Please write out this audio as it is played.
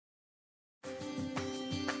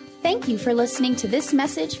Thank you for listening to this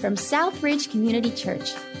message from Southridge Community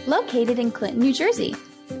Church, located in Clinton, New Jersey.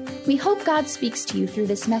 We hope God speaks to you through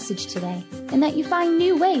this message today and that you find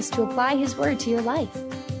new ways to apply His Word to your life.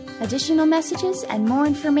 Additional messages and more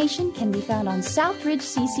information can be found on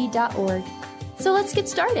southridgecc.org. So let's get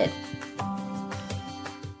started.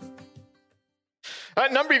 A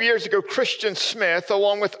number of years ago, Christian Smith,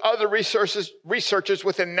 along with other researchers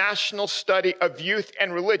with a national study of youth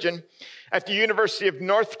and religion at the University of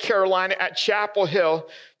North Carolina at Chapel Hill,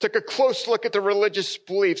 took a close look at the religious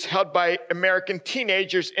beliefs held by American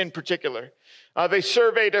teenagers in particular. They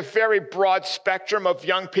surveyed a very broad spectrum of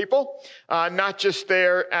young people, not just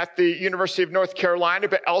there at the University of North Carolina,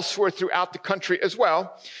 but elsewhere throughout the country as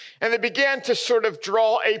well. And they began to sort of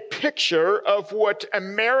draw a picture of what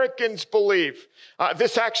Americans believe.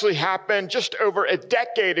 This actually happened just over a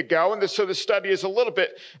decade ago, and so the study is a little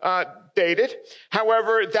bit dated.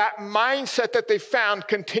 However, that mindset that they found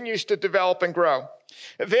continues to develop and grow.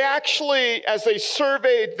 They actually, as they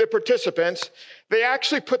surveyed the participants, they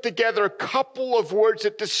actually put together a couple of words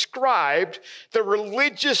that described the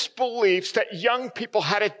religious beliefs that young people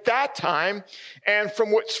had at that time, and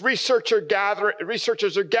from what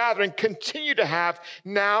researchers are gathering, continue to have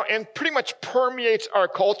now, and pretty much permeates our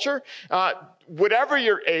culture. Whatever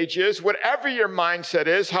your age is, whatever your mindset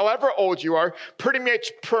is, however old you are, pretty much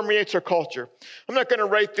permeates our culture. I'm not going to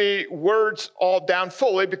write the words all down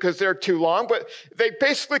fully because they're too long, but they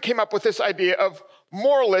basically came up with this idea of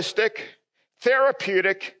moralistic,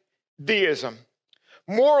 therapeutic deism.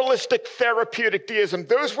 Moralistic, therapeutic deism.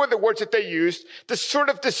 Those were the words that they used to sort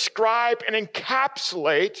of describe and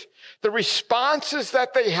encapsulate the responses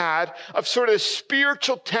that they had of sort of the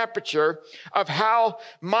spiritual temperature of how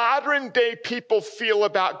modern day people feel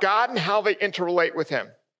about God and how they interrelate with Him.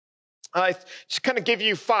 I just kind of give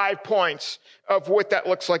you 5 points of what that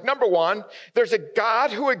looks like. Number one, there's a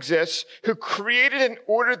God who exists, who created and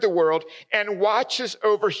ordered the world and watches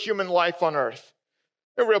over human life on earth.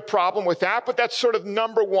 No real problem with that, but that's sort of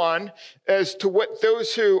number one as to what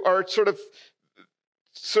those who are sort of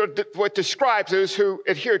what describes those who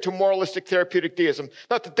adhere to moralistic therapeutic deism.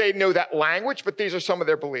 Not that they know that language, but these are some of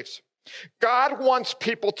their beliefs. God wants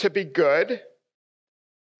people to be good,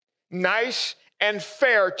 nice, and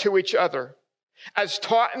fair to each other, as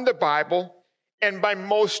taught in the Bible and by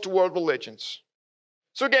most world religions.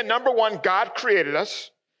 So again, number one, God created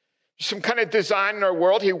us. Some kind of design in our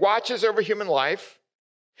world. He watches over human life.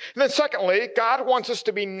 And then secondly, God wants us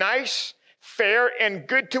to be nice, fair, and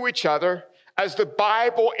good to each other as the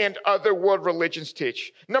Bible and other world religions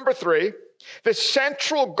teach. Number three, the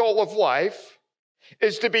central goal of life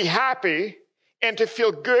is to be happy and to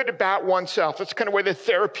feel good about oneself. That's kind of where the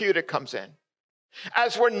therapeutic comes in.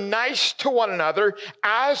 As we're nice to one another,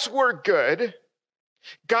 as we're good,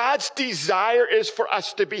 God's desire is for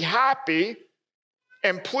us to be happy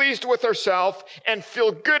and pleased with ourselves and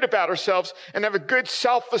feel good about ourselves and have a good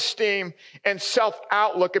self-esteem and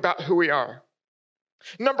self-outlook about who we are.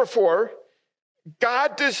 Number four,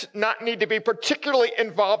 God does not need to be particularly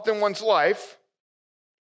involved in one's life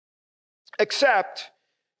except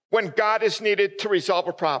when God is needed to resolve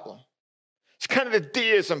a problem. It's kind of the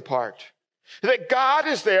deism part. That God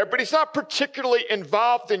is there, but He's not particularly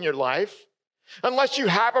involved in your life. Unless you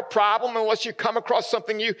have a problem, unless you come across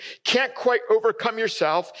something you can't quite overcome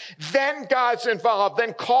yourself, then God's involved.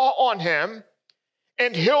 Then call on Him,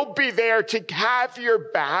 and He'll be there to have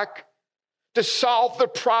your back to solve the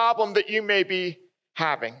problem that you may be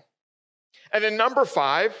having. And then number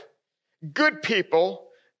five, good people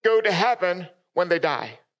go to heaven when they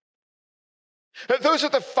die. Those are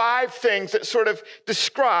the 5 things that sort of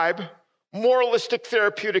describe moralistic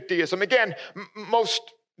therapeutic deism. Again,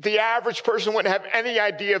 the average person wouldn't have any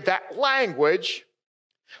idea of that language,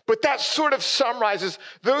 but that sort of summarizes,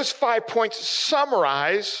 those 5 points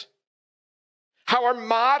summarize how our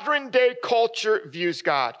modern day culture views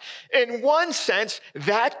God. In one sense,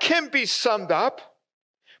 that can be summed up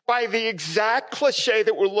by the exact cliche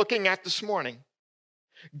that we're looking at this morning.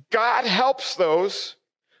 God helps those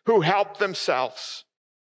who help themselves.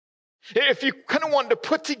 If you kind of wanted to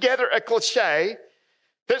put together a cliche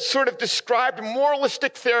that sort of described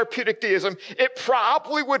moralistic therapeutic deism, it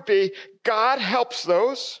probably would be God helps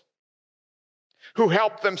those who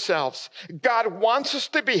help themselves. God wants us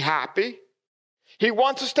to be happy. He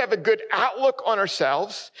wants us to have a good outlook on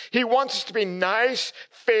ourselves. He wants us to be nice,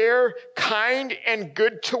 fair, kind, and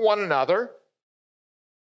good to one another.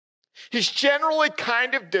 He's generally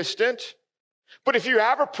kind of distant, but if you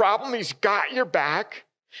have a problem, He's got your back.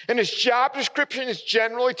 And His job description is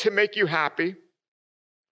generally to make you happy.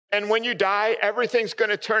 And when you die, everything's going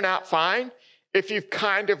to turn out fine. if you've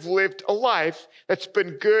kind of lived a life that's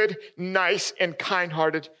been good, nice, and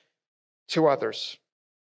kind-hearted to others.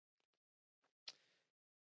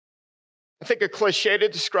 I think a cliche to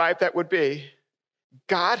describe that would be,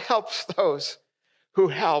 God helps those who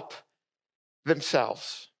help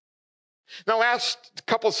themselves. Now, last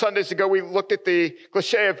couple of Sundays ago, we looked at the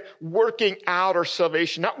cliche of working out our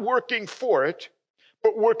salvation, not working for it,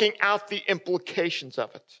 but working out the implications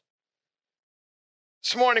of it.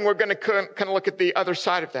 This morning, we're going to kind of look at the other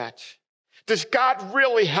side of that. Does God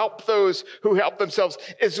really help those who help themselves?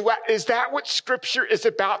 Is that what Scripture is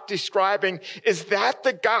about describing? Is that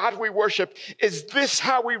the God we worship? Is this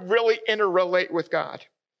how we really interrelate with God?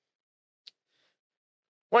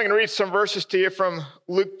 Well, I'm going to read some verses to you from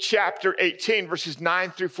Luke chapter 18, verses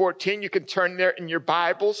 9 through 14. You can turn there in your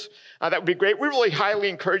Bibles. That would be great. We really highly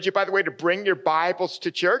encourage you, by the way, to bring your Bibles to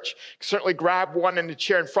church. You can certainly grab one in the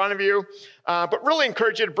chair in front of you. But really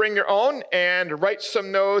encourage you to bring your own and write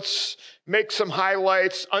some notes, make some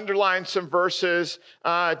highlights, underline some verses.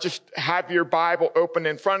 Just have your Bible open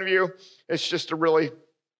in front of you. It's just a really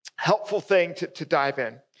helpful thing to dive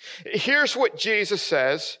in. Here's what Jesus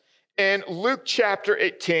says in Luke chapter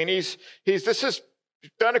 18. This has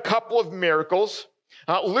done a couple of miracles.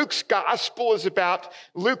 Luke's gospel is about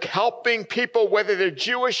Luke helping people, whether they're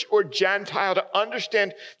Jewish or Gentile, to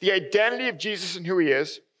understand the identity of Jesus and who he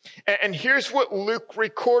is. And here's what Luke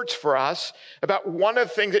records for us about one of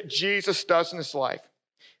the things that Jesus does in his life.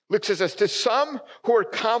 Luke says this, to some who are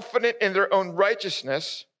confident in their own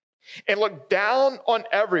righteousness and look down on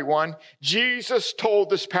everyone, Jesus told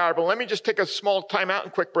this parable. Let me just take a small time out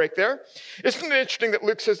and quick break there. Isn't it interesting that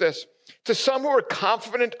Luke says this? To some who are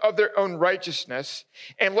confident of their own righteousness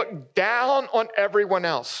and look down on everyone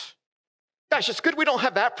else. Gosh, it's good we don't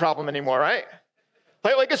have that problem anymore, right?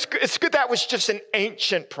 Like it's good that was just an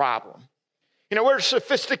ancient problem. You know, we're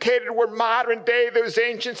sophisticated, we're modern day. Those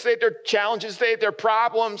ancients, they had their challenges, they had their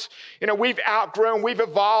problems. You know, we've outgrown, we've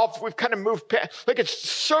evolved, we've kind of moved past. Like, it's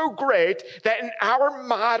so great that in our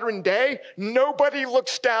modern day, nobody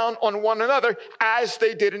looks down on one another as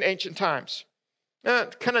they did in ancient times.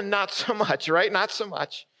 Kind of not so much, right? Not so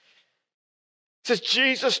much. It says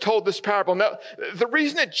Jesus told this parable. Now, the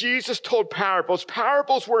reason that Jesus told parables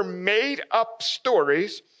were made up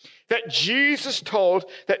stories that Jesus told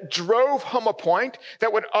that drove home a point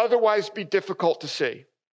that would otherwise be difficult to see.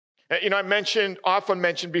 You know, I often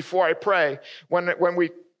mention before I pray, when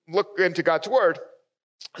we look into God's word,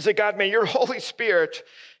 I say, God, may your Holy Spirit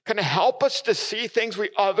kind of help us to see things we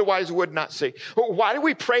otherwise would not see. Why do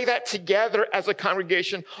we pray that together as a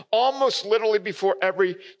congregation almost literally before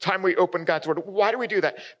every time we open God's word? Why do we do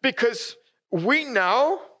that? Because we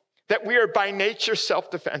know that we are by nature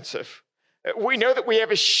self-defensive. We know that we have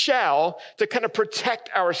a shell to kind of protect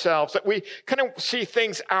ourselves, that we kind of see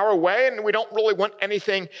things our way and we don't really want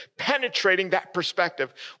anything penetrating that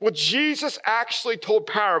perspective. Well, Jesus actually told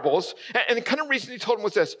parables, and the kind of reason he told them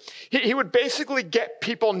was this. He would basically get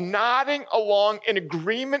people nodding along in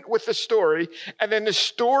agreement with the story, and then the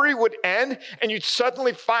story would end, and you'd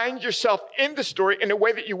suddenly find yourself in the story in a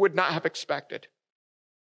way that you would not have expected.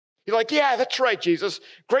 You're like, yeah, that's right, Jesus.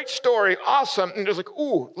 Great story. Awesome. And it's like,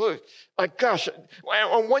 ooh, look, like, gosh.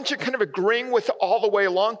 And once you're kind of agreeing with it all the way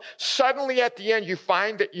along, suddenly at the end, you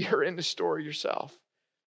find that you're in the story yourself.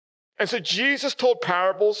 And so Jesus told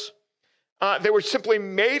parables. They were simply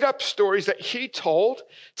made up stories that he told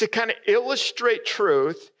to kind of illustrate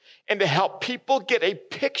truth and to help people get a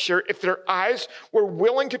picture, if their eyes were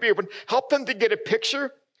willing to be open, help them to get a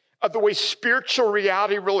picture of the way spiritual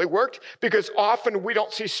reality really worked, because often we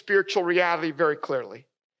don't see spiritual reality very clearly.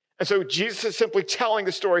 And so Jesus is simply telling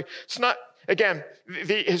the story. It's not, again,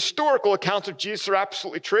 the historical accounts of Jesus are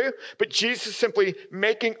absolutely true, but Jesus is simply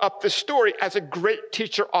making up the story as a great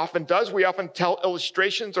teacher often does. We often tell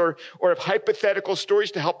illustrations or have hypothetical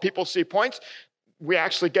stories to help people see points. We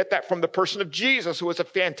actually get that from the person of Jesus, who was a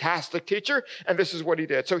fantastic teacher, and this is what he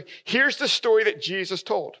did. So here's the story that Jesus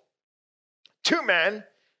told. Two men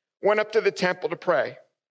went up to the temple to pray.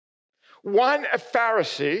 One a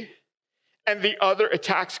Pharisee and the other a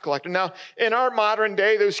tax collector. Now, in our modern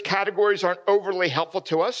day, those categories aren't overly helpful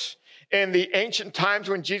to us. In the ancient times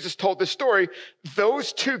when Jesus told this story,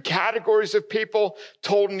 those two categories of people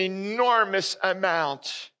told an enormous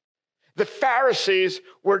amount. The Pharisees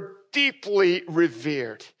were deeply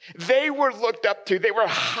revered. They were looked up to. They were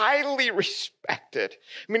highly respected.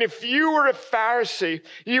 I mean, if you were a Pharisee,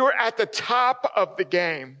 you were at the top of the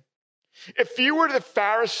game. If you were the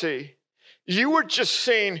Pharisee, you were just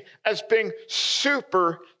seen as being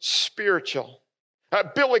super spiritual.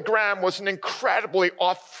 Billy Graham was an incredibly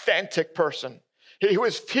authentic person. He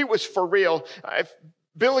was for real.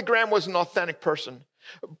 Billy Graham was an authentic person.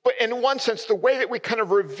 But in one sense, the way that we kind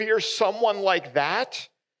of revere someone like that,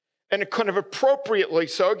 and kind of appropriately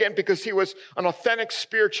so, again, because he was an authentic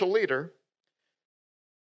spiritual leader,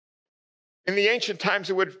 in the ancient times,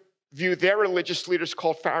 they would view their religious leaders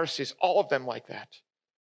called Pharisees, all of them like that.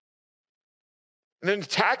 And then the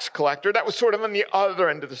tax collector, that was sort of on the other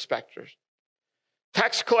end of the spectrum.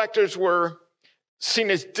 Tax collectors were seen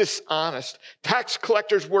as dishonest. Tax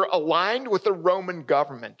collectors were aligned with the Roman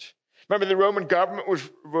government. Remember, the Roman government was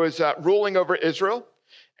ruling over Israel.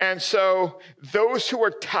 And so those who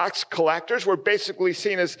were tax collectors were basically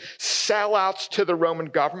seen as sellouts to the Roman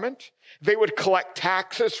government. They would collect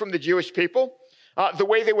taxes from the Jewish people. The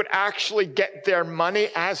way they would actually get their money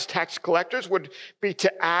as tax collectors would be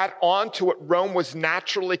to add on to what Rome was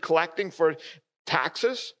naturally collecting for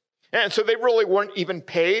taxes. And so they really weren't even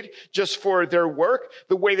paid just for their work.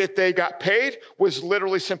 The way that they got paid was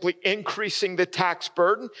literally simply increasing the tax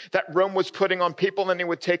burden that Rome was putting on people, and then they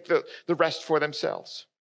would take the rest for themselves.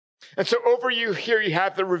 And so over here you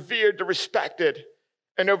have the revered, the respected,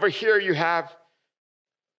 and over here you have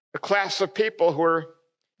a class of people who are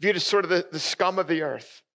viewed as sort of the scum of the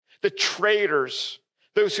earth, the traitors,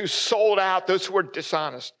 those who sold out, those who were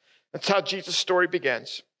dishonest. That's how Jesus' story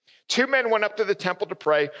begins. Two men went up to the temple to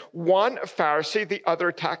pray, one a Pharisee, the other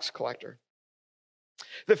a tax collector.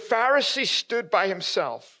 The Pharisee stood by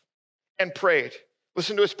himself and prayed.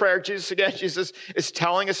 Listen to his prayer. Jesus is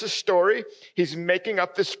telling us a story. He's making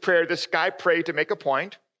up this prayer. This guy prayed to make a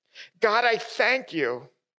point. God, I thank you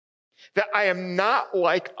that I am not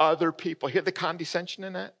like other people. Hear the condescension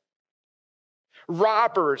in that?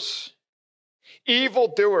 Robbers,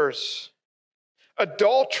 evildoers,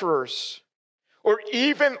 adulterers, or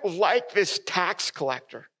even like this tax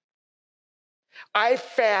collector. I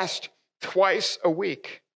fast twice a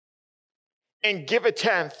week and give a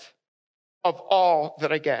tenth of all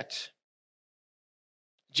that I get.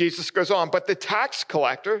 Jesus goes on, but the tax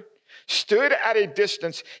collector stood at a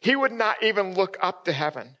distance. He would not even look up to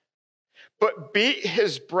heaven, but beat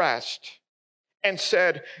his breast and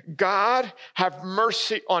said, God, have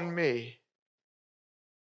mercy on me,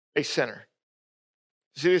 a sinner.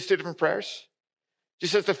 See these two different prayers?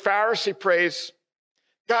 Jesus says the Pharisee prays,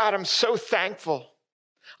 God, I'm so thankful.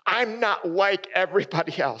 I'm not like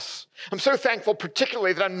everybody else. I'm so thankful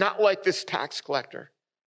particularly that I'm not like this tax collector.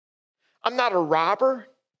 I'm not a robber.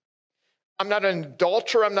 I'm not an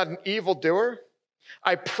adulterer. I'm not an evildoer.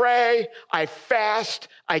 I pray, I fast,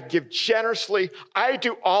 I give generously. I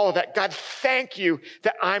do all of that. God, thank you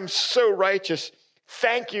that I'm so righteous.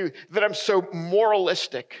 Thank you that I'm so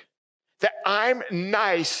moralistic, that I'm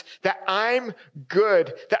nice, that I'm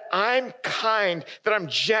good, that I'm kind, that I'm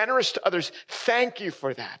generous to others. Thank you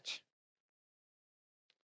for that.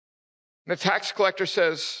 And the tax collector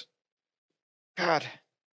says, God,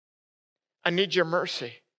 I need your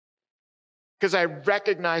mercy, because I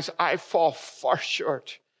recognize I fall far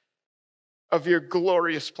short of your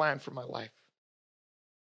glorious plan for my life.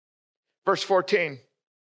 Verse 14,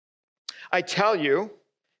 I tell you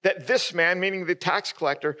that this man, meaning the tax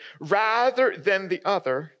collector, rather than the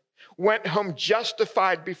other, went home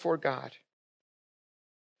justified before God.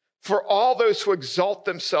 For all those who exalt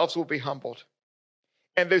themselves will be humbled,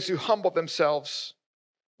 and those who humble themselves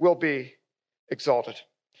will be exalted.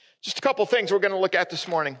 Just a couple things we're going to look at this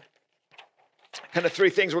morning. Kind of three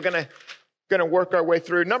things we're going to work our way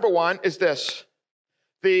through. Number one is this: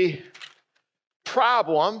 the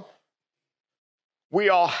problem we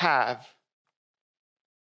all have.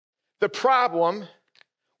 The problem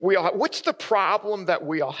we all have. What's the problem that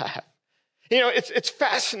we all have? You know, it's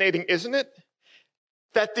fascinating, isn't it?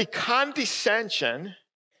 That the condescension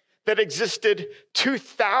that existed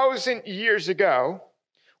 2,000 years ago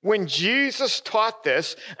when Jesus taught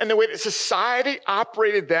this, and the way that society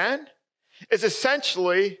operated then, is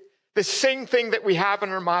essentially the same thing that we have in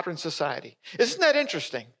our modern society. Isn't that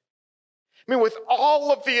interesting? I mean, with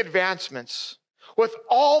all of the advancements, with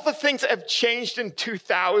all the things that have changed in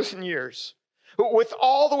 2,000 years, with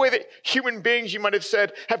all the way that human beings, you might have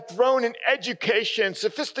said, have grown in education,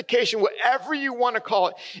 sophistication, whatever you want to call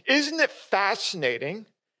it, isn't it fascinating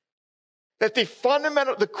that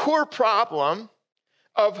the core problem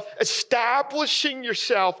of establishing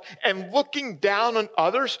yourself and looking down on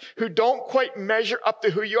others who don't quite measure up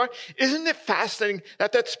to who you are, isn't it fascinating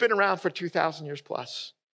that that's been around for 2,000 years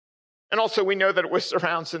plus? And also we know that it was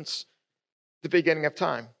around since the beginning of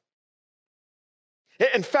time.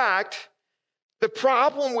 In fact, the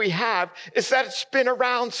problem we have is that it's been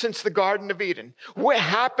around since the Garden of Eden. What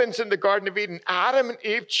happens in the Garden of Eden? Adam and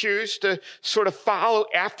Eve choose to sort of follow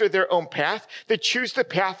after their own path. They choose the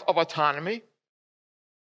path of autonomy.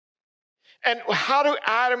 And how do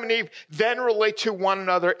Adam and Eve then relate to one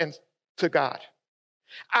another and to God?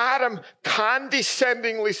 Adam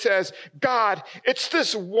condescendingly says, God, it's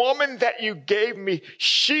this woman that you gave me.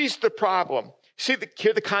 She's the problem.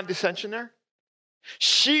 Hear the condescension there?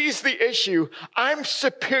 She's the issue. I'm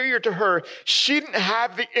superior to her. She didn't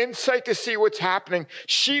have the insight to see what's happening.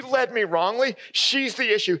 She led me wrongly. She's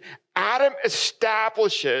the issue. Adam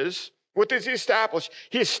establishes, what does he establish?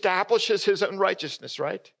 He establishes his own righteousness,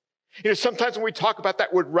 right? Sometimes when we talk about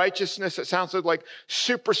that word righteousness, it sounds like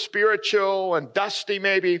super spiritual and dusty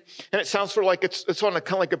maybe. And it sounds sort of like it's on a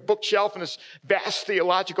kind of like a bookshelf in this vast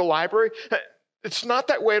theological library. It's not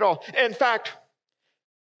that way at all. In fact,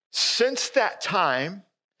 since that time,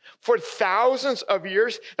 for thousands of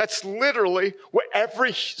years, that's literally what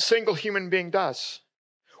every single human being does.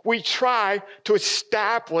 We try to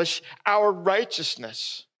establish our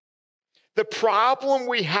righteousness. The problem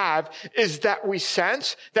we have is that we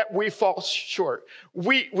sense that we fall short.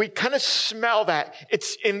 We kind of smell that.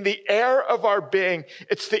 It's in the air of our being.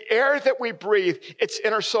 It's the air that we breathe. It's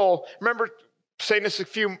in our soul. Remember saying this a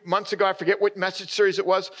few months ago, I forget what message series it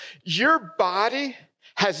was. Your body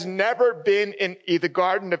has never been in the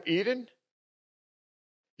Garden of Eden.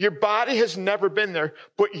 Your body has never been there,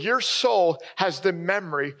 but your soul has the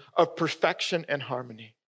memory of perfection and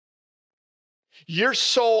harmony. Your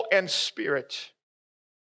soul and spirit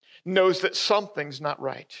knows that something's not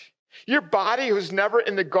right. Your body was never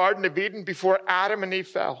in the Garden of Eden before Adam and Eve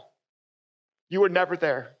fell. You were never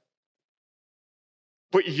there.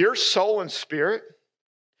 But your soul and spirit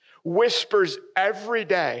whispers every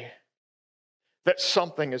day that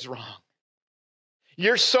something is wrong.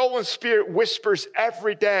 Your soul and spirit whispers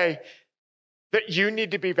every day that you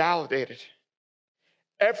need to be validated.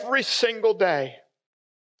 Every single day,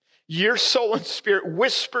 your soul and spirit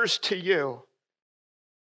whispers to you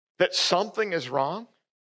that something is wrong,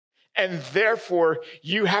 and therefore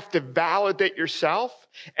you have to validate yourself,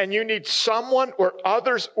 and you need someone or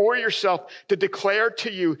others or yourself to declare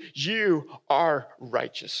to you, you are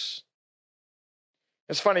righteous.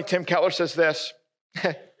 It's funny, Tim Keller says this.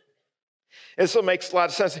 This will make a lot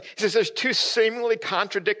of sense. He says there's two seemingly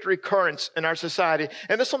contradictory currents in our society,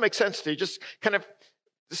 and this will make sense to you. Just kind of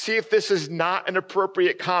see if this is not an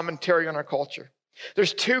appropriate commentary on our culture.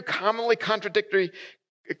 There's two commonly contradictory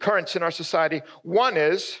currents in our society. One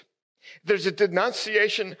is there's a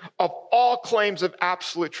denunciation of all claims of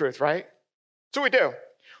absolute truth, right? That's what we do.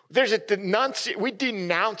 There's a we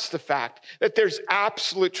denounce the fact that there's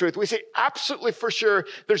absolute truth. We say absolutely for sure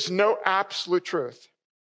there's no absolute truth.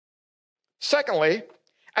 Secondly,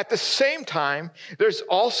 at the same time, there's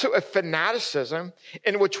also a fanaticism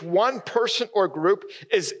in which one person or group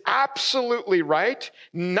is absolutely right,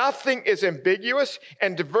 nothing is ambiguous,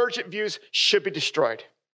 and divergent views should be destroyed.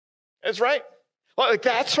 That's right. Like,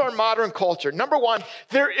 that's our modern culture. Number one,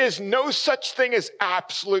 there is no such thing as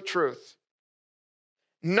absolute truth.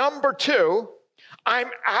 Number two, I'm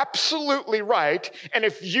absolutely right, and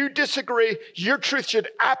if you disagree, your truth should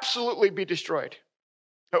absolutely be destroyed.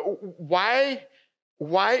 Why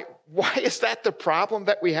is that the problem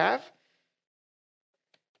that we have?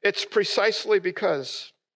 It's precisely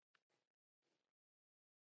because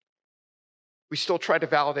we still try to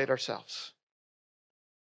validate ourselves.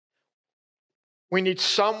 We need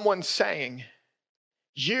someone saying,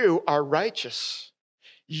 you are righteous.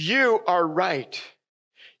 You are right.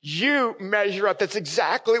 You measure up. That's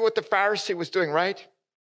exactly what the Pharisee was doing, right?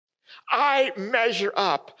 I measure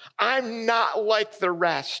up. I'm not like the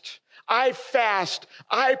rest. I fast.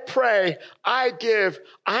 I pray. I give.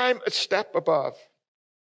 I'm a step above.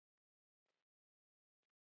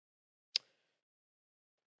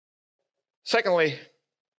 Secondly,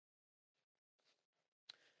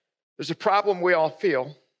 there's a problem we all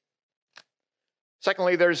feel.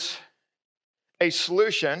 Secondly, there's a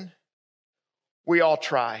solution we all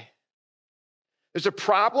try. There's a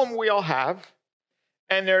problem we all have,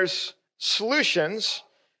 and there's solutions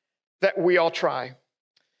that we all try.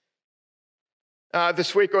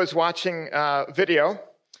 This week I was watching a video,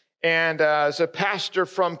 and there's a pastor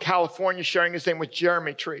from California sharing. His name was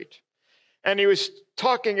Jeremy Treat. And he was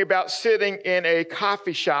talking about sitting in a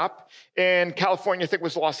coffee shop in California, I think it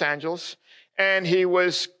was Los Angeles, and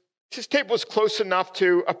his table was close enough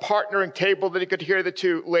to a partnering table that he could hear the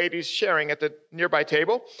two ladies sharing at the nearby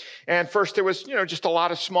table. And first there was, just a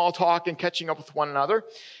lot of small talk and catching up with one another.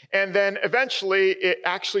 And then eventually it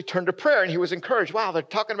actually turned to prayer, and he was encouraged. Wow, they're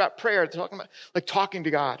talking about prayer. They're talking about talking to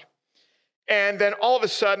God. And then all of a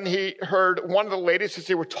sudden he heard one of the ladies, as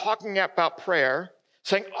they were talking about prayer,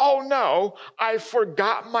 saying, oh no, I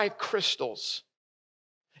forgot my crystals.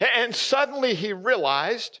 And suddenly he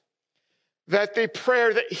realized that the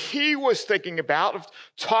prayer that he was thinking about, of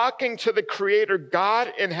talking to the Creator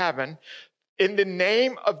God in heaven in the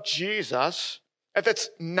name of Jesus, that's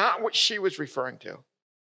not what she was referring to.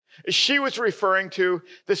 She was referring to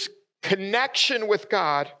this connection with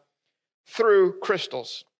God through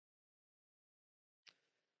crystals.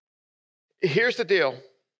 Here's the deal.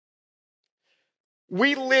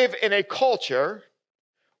 We live in a culture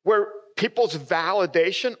where people's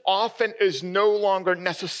validation often is no longer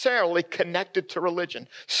necessarily connected to religion.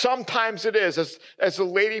 Sometimes it is, as a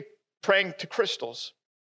lady praying to crystals.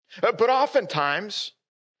 But oftentimes,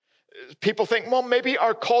 people think, well, maybe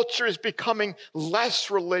our culture is becoming less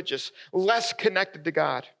religious, less connected to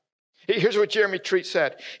God. Here's what Jeremy Treat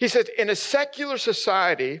said. He said, in a secular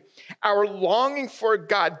society, our longing for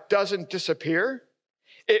God doesn't disappear.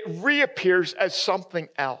 It reappears as something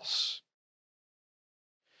else.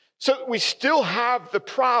 So we still have the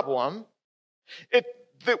problem.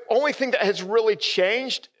 The only thing that has really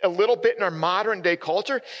changed a little bit in our modern day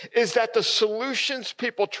culture is that the solutions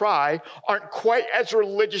people try aren't quite as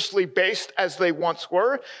religiously based as they once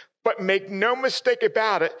were. But make no mistake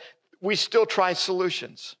about it, we still try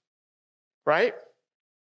solutions, right?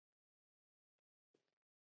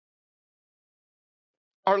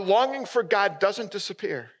 Our longing for God doesn't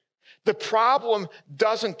disappear. The problem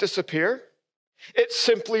doesn't disappear. It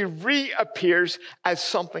simply reappears as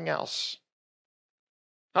something else.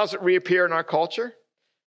 How does it reappear in our culture?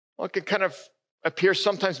 Well, it can kind of appear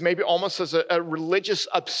sometimes maybe almost as a religious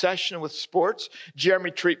obsession with sports.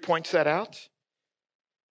 Jeremy Treat points that out.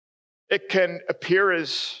 It can appear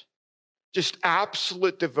as just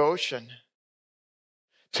absolute devotion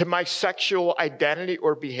to my sexual identity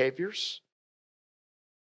or behaviors.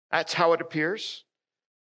 That's how it appears.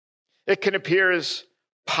 It can appear as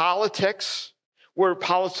politics, where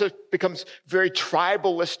politics becomes very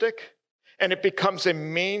tribalistic and it becomes a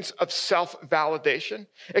means of self-validation.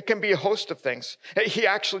 It can be a host of things.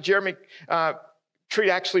 Jeremy Treat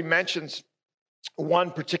actually mentions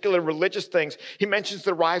one particular religious thing. He mentions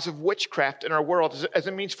the rise of witchcraft in our world as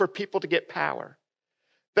a means for people to get power.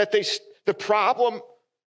 That the problem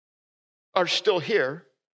are still here,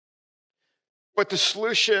 but the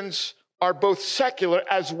solutions are both secular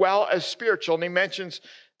as well as spiritual. And he mentions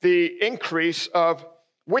the increase of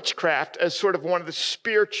witchcraft as sort of one of the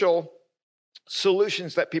spiritual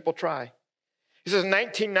solutions that people try. He says in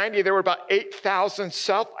 1990, there were about 8,000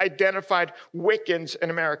 self-identified Wiccans in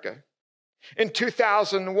America. In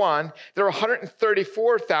 2001, there were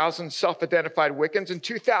 134,000 self-identified Wiccans. In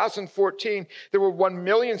 2014, there were 1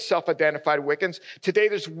 million self-identified Wiccans. Today,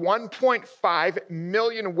 there's 1.5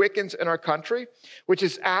 million Wiccans in our country, which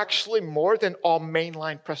is actually more than all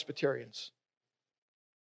mainline Presbyterians.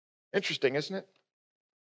 Interesting, isn't it?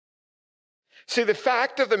 See, the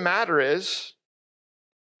fact of the matter is,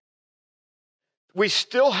 we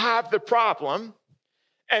still have the problem,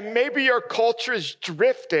 and maybe our culture is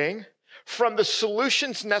drifting from the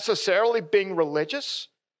solutions necessarily being religious,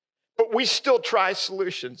 but we still try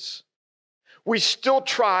solutions. We still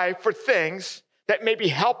try for things that maybe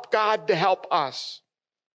help God to help us.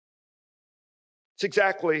 It's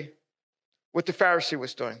exactly what the Pharisee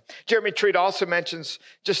was doing. Jeremy Treat also mentions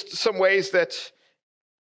just some ways that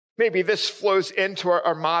maybe this flows into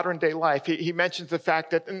our modern day life. He mentions the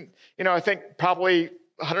fact that, I think probably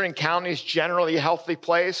Hunterdon County is generally a healthy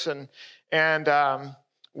place, and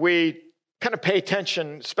we kind of pay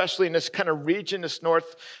attention, especially in this kind of region, this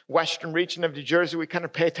northwestern region of New Jersey. We kind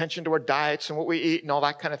of pay attention to our diets and what we eat and all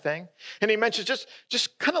that kind of thing. And he mentions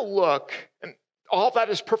just kind of look, and all that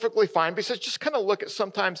is perfectly fine, but he says just kind of look at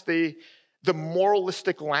sometimes the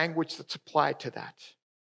moralistic language that's applied to that.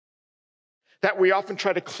 That we often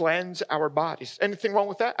try to cleanse our bodies. Anything wrong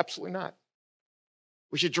with that? Absolutely not.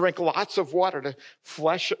 We should drink lots of water to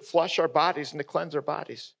flush our bodies and to cleanse our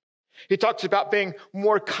bodies. He talks about being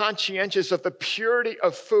more conscientious of the purity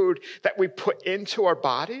of food that we put into our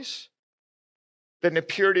bodies than the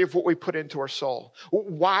purity of what we put into our soul.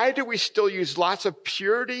 Why do we still use lots of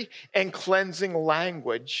purity and cleansing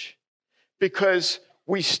language? Because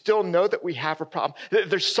we still know that we have a problem.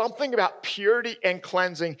 There's something about purity and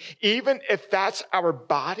cleansing, even if that's our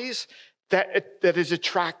bodies, that is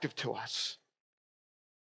attractive to us.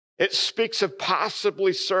 It speaks of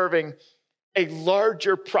possibly serving a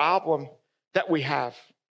larger problem that we have.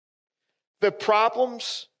 The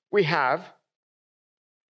problems we have,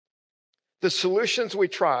 the solutions we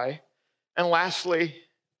try, and lastly,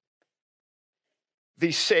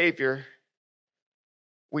 the Savior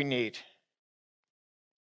we need.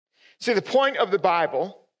 See, the point of the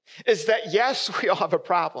Bible is that, yes, we all have a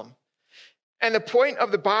problem. And the point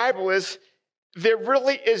of the Bible is there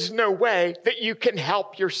really is no way that you can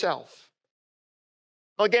help yourself.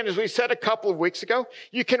 Again, as we said a couple of weeks ago,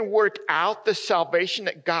 you can work out the salvation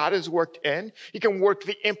that God has worked in. You can work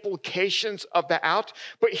the implications of that out.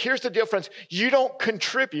 But here's the deal, friends. You don't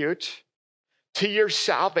contribute to your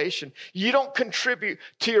salvation. You don't contribute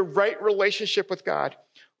to your right relationship with God.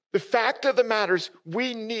 The fact of the matter is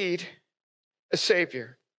we need a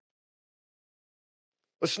Savior.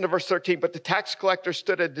 Listen to verse 13. But the tax collector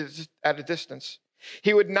stood at a distance.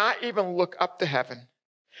 He would not even look up to heaven,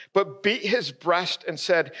 but beat his breast and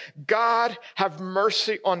said, God, have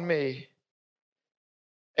mercy on me,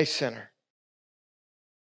 a sinner.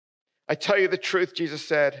 I tell you the truth, Jesus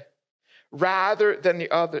said,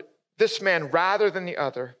 this man, rather than the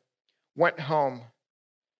other, went home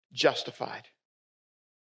justified.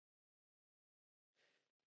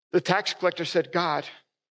 The tax collector said, God,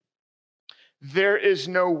 there is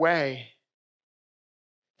no way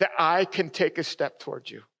that I can take a step towards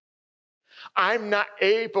you. I'm not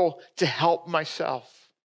able to help myself.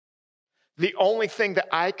 The only thing that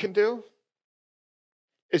I can do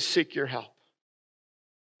is seek your help.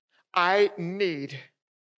 I need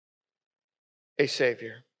a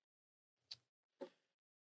Savior.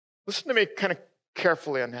 Listen to me kind of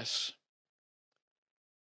carefully on this.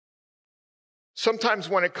 Sometimes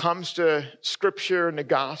when it comes to Scripture and the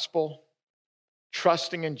gospel,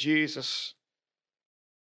 trusting in Jesus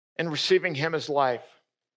and receiving Him as life,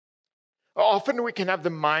 often we can have the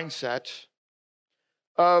mindset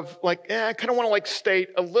of I kind of want to stay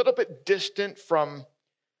a little bit distant from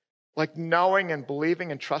knowing and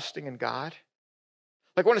believing and trusting in God.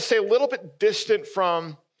 I want to stay a little bit distant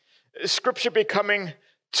from Scripture becoming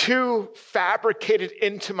too fabricated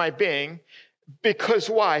into my being. Because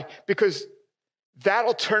why? Because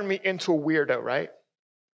that'll turn me into a weirdo, right?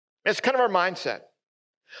 It's kind of our mindset.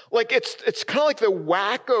 It's kind of like the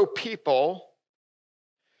wacko people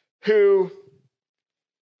who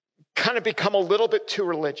kind of become a little bit too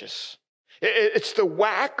religious. It's the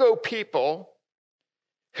wacko people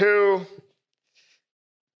who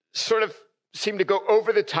sort of seem to go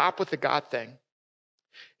over the top with the God thing.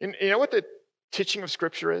 And you know what the teaching of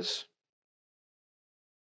Scripture is?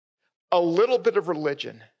 A little bit of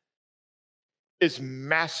religion is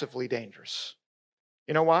massively dangerous.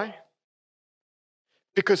 You know why?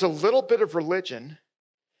 Because a little bit of religion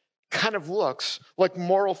kind of looks like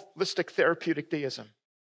moralistic therapeutic deism.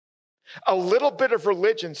 A little bit of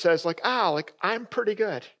religion says I'm pretty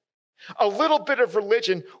good. A little bit of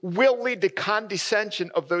religion will lead to condescension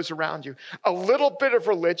of those around you. A little bit of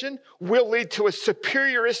religion will lead to a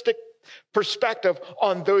superioristic perspective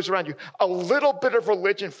on those around you. A little bit of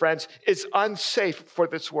religion, friends, is unsafe for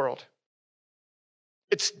this world.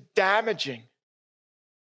 It's damaging.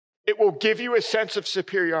 It will give you a sense of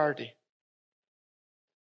superiority.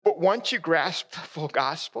 But once you grasp the full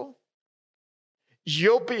gospel,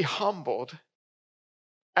 you'll be humbled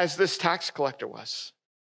as this tax collector was.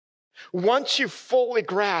 Once you fully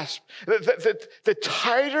grasp, the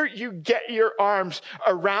tighter you get your arms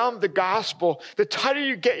around the gospel, the tighter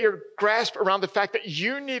you get your grasp around the fact that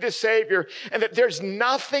you need a Savior and that there's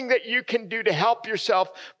nothing that you can do to help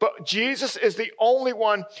yourself, but Jesus is the only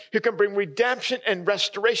one who can bring redemption and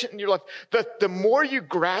restoration in your life. The more you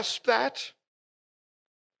grasp that,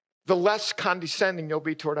 the less condescending you'll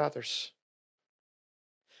be toward others.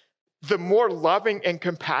 The more loving and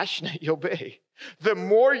compassionate you'll be. The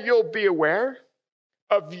more you'll be aware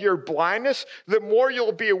of your blindness, the more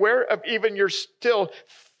you'll be aware of even your still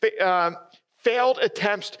failed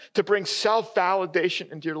attempts to bring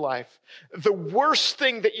self-validation into your life. The worst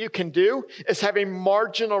thing that you can do is have a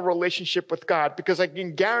marginal relationship with God, because I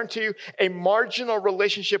can guarantee you a marginal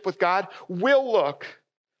relationship with God will look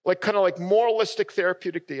like moralistic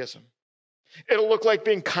therapeutic deism. It'll look like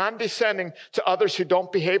being condescending to others who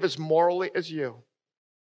don't behave as morally as you.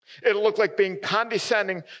 It'll look like being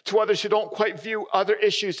condescending to others who don't quite view other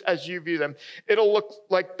issues as you view them. It'll look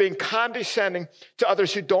like being condescending to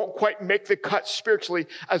others who don't quite make the cut spiritually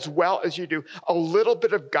as well as you do. A little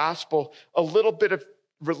bit of gospel, a little bit of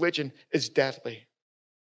religion is deadly.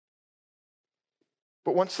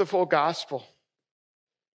 But once the full gospel,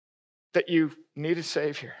 that you need a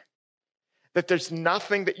Savior, that there's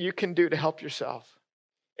nothing that you can do to help yourself,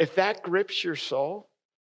 if that grips your soul,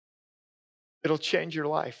 it'll change your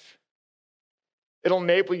life. It'll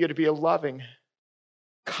enable you to be a loving,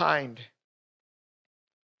 kind,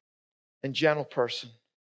 and gentle person.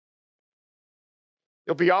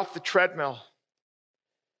 You'll be off the treadmill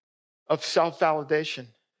of self-validation.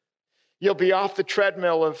 You'll be off the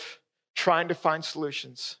treadmill of trying to find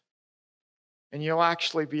solutions. And you'll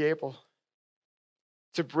actually be able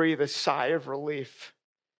to breathe a sigh of relief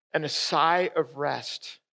and a sigh of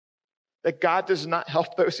rest. That God does not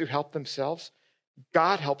help those who help themselves.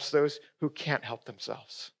 God helps those who can't help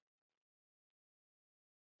themselves.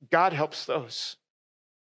 God helps those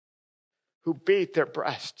who beat their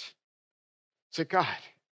breast. Say, God,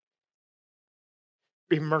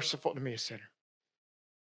 be merciful to me, a sinner.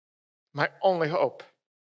 My only hope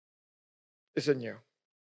is in you.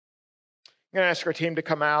 I'm going to ask our team to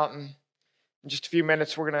come out, and in just a few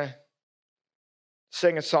minutes, we're going to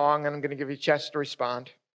sing a song, and I'm going to give you a chance to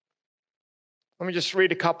respond. Let me just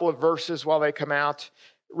read a couple of verses while they come out.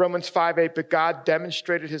 Romans 5:8, but God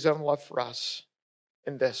demonstrated his own love for us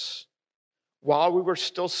in this. While we were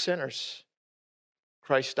still sinners,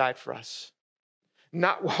 Christ died for us.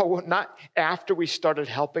 Not after we started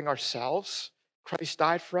helping ourselves, Christ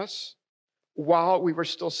died for us. While we were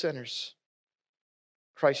still sinners,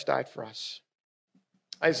 Christ died for us.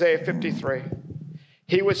 Isaiah 53.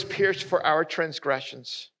 He was pierced for our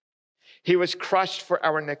transgressions. He was crushed for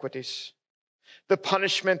our iniquities. The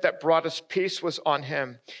punishment that brought us peace was on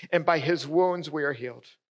him, and by his wounds we are healed.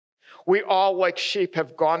 We all, like sheep,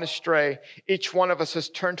 have gone astray. Each one of us has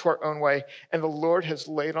turned to our own way, and the Lord has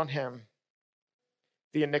laid on him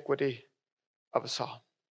the iniquity of us all.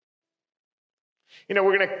 You know,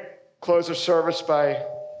 we're going to close our service by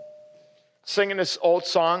singing this old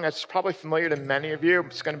song that's probably familiar to many of you.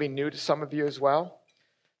 It's going to be new to some of you as well.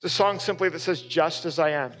 It's a song simply that says, just as I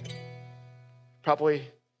am. Probably,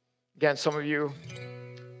 again, some of you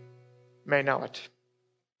may know it.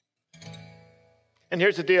 And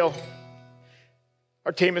here's the deal.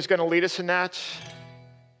 Our team is going to lead us in that.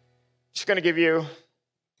 It's going to give you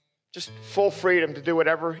just full freedom to do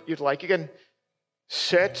whatever you'd like. You can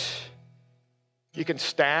sit. You can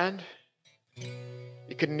stand.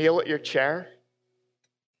 You can kneel at your chair.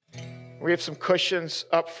 We have some cushions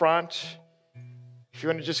up front. If you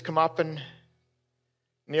want to just come up and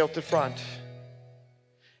kneel at the front.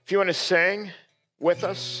 If you want to sing with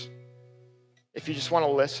us, if you just want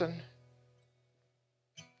to listen,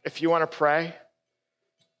 if you want to pray,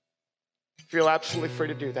 feel absolutely free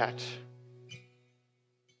to do that.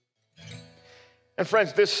 And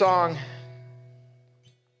friends, this song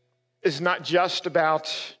is not just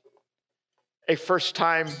about a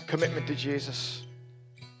first-time commitment to Jesus.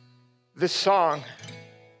 This song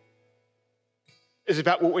is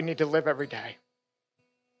about what we need to live every day.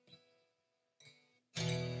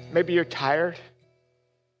 Maybe you're tired.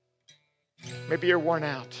 Maybe you're worn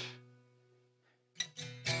out.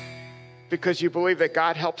 Because you believe that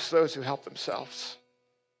God helps those who help themselves.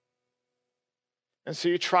 And so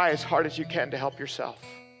you try as hard as you can to help yourself.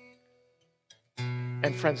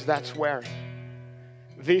 And friends, that's wearing.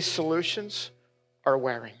 These solutions are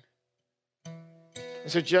wearing. And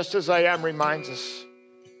so just as I am reminds us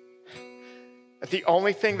that the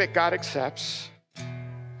only thing that God accepts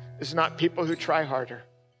is not people who try harder.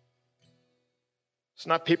 It's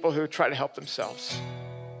not people who try to help themselves.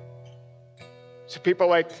 It's people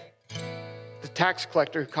like the tax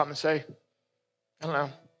collector who come and say, I don't know,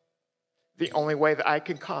 the only way that I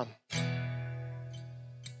can come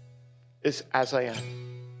is as I am.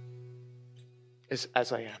 Is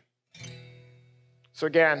as I am. So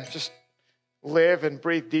again, just live and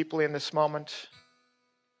breathe deeply in this moment.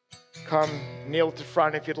 Come, kneel at the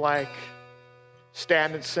front if you'd like.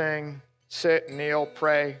 Stand and sing. Sit, kneel,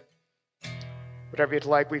 pray. Whatever you'd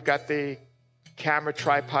like. We've got the camera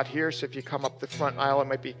tripod here, so if you come up the front aisle, it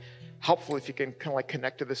might be helpful if you can kind of like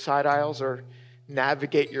connect to the side aisles or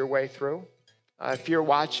navigate your way through. If you're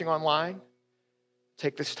watching online,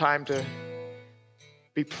 take this time to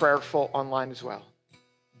be prayerful online as well.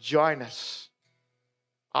 Join us.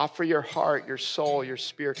 Offer your heart, your soul, your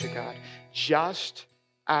spirit to God, just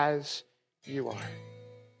as you are.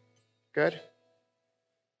 Good?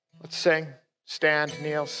 Let's sing, stand,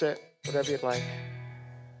 kneel, sit, whatever you'd like.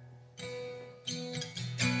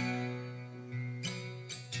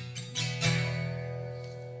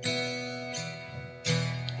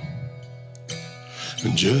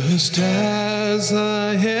 Just as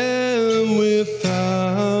I am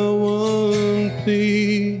without one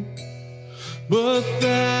plea, but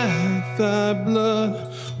that thy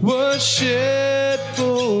blood was shed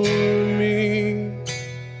for me,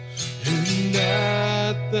 and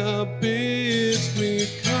that thou bidst me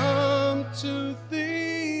come to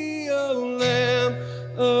thee, O Lamb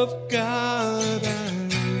of God,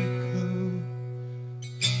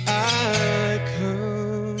 I come.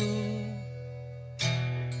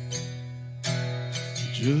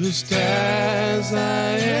 Just as I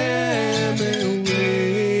am and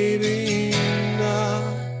waiting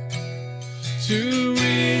now to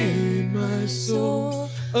rid my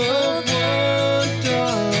soul of one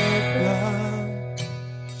dark cloud,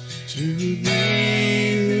 to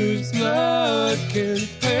thee whose blood can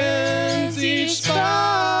cleanse each spot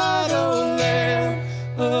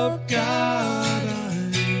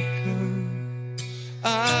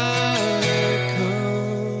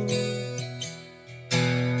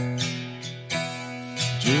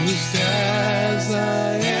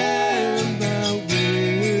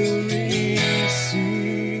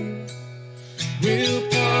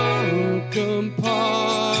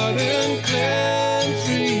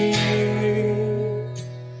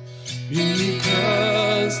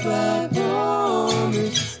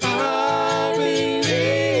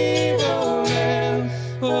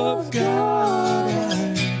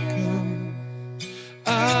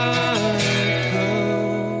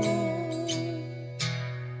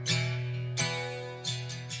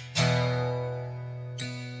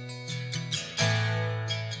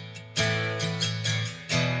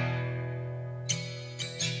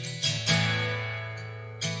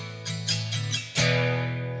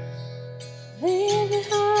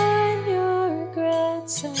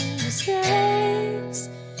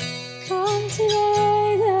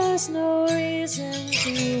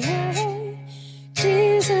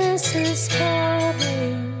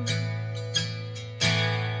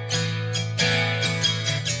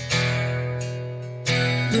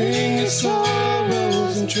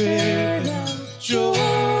spirit of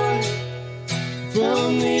joy.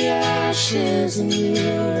 From the ashes a new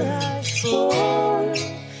life born.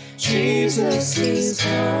 Jesus is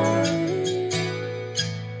calling.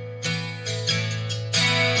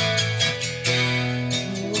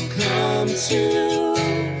 Oh, come to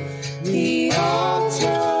the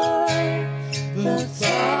altar. The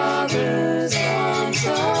Father's arms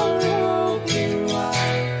are open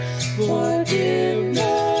wide.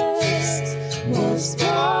 Forgiveness was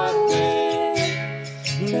bought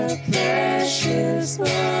with the precious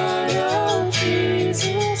blood of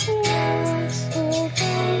Jesus Christ. Oh,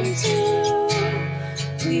 come to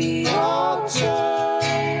the altar.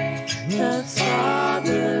 The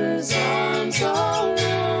Father's arms are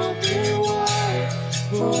open wide.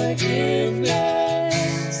 Forgiveness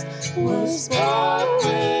was bought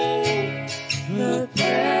with the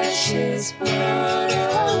precious blood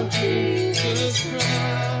of Jesus Christ.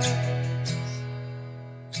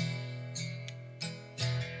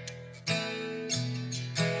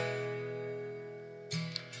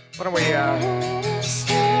 Why don't we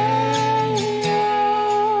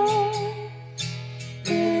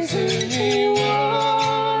Isn't he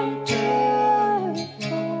wonderful?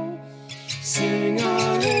 Sing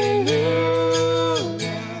hallelujah.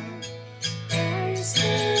 Christ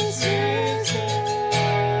is risen.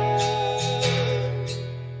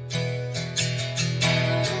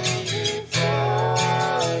 Before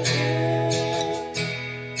him,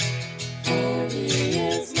 for he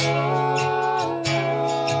is Lord.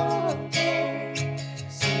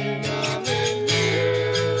 Sing hallelujah.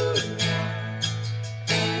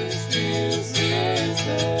 Christ is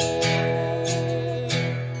risen.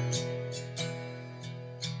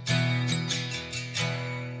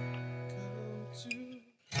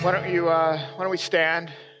 why don't we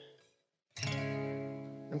stand?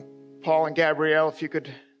 And Paul and Gabrielle, if you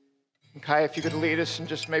could, and Kai, if you could lead us in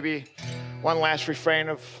just maybe one last refrain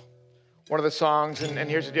of one of the songs. And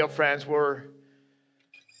here's the deal, friends. We're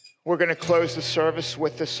going to close the service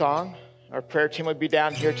with this song. Our prayer team will be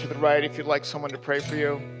down here to the right if you'd like someone to pray for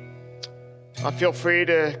you. Feel free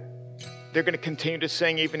to, they're going to continue to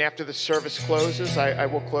sing even after the service closes. I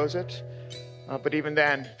will close it. But even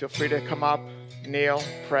then, feel free to come up, kneel,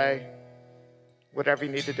 pray, whatever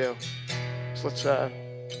you need to do. So let's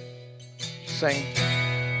sing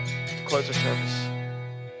to close the service.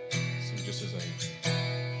 Sing just as I am.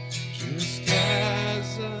 Just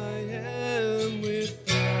as I am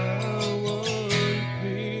without one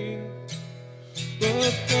plea,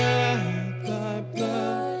 but that thy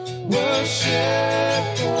blood was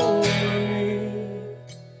shed for me,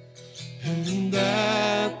 and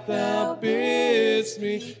that thou bidst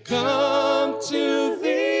me come to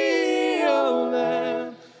thee, O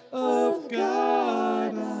Lamb of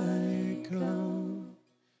God, I come.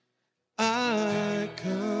 I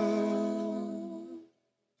come,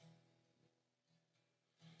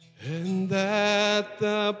 and that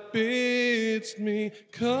thou bidst me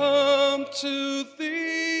come to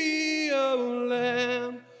thee, O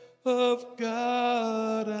Lamb of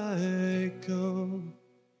God, I come,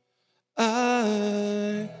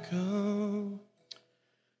 I come.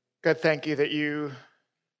 God, thank you that you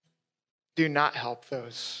do not help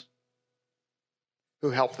those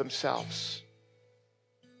who help themselves.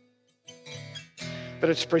 But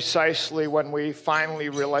it's precisely when we finally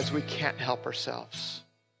realize we can't help ourselves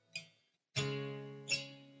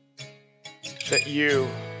that you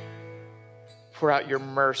pour out your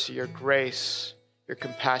mercy, your grace, your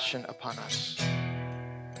compassion upon us.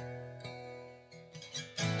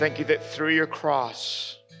 Thank you that through your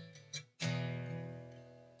cross,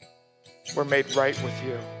 we're made right with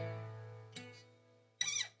you.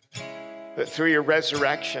 That through your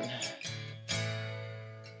resurrection,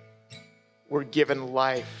 we're given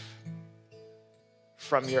life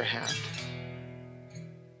from your hand.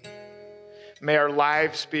 May our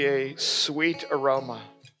lives be a sweet aroma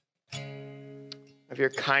of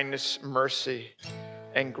your kindness, mercy,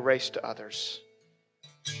 and grace to others.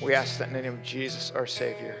 We ask that in the name of Jesus, our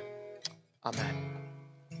Savior. Amen.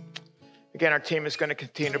 Again, our team is going to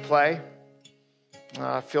continue to play.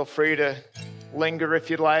 Feel free to linger if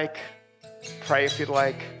you'd like, pray if you'd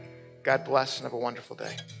like. God bless and have a wonderful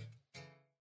day.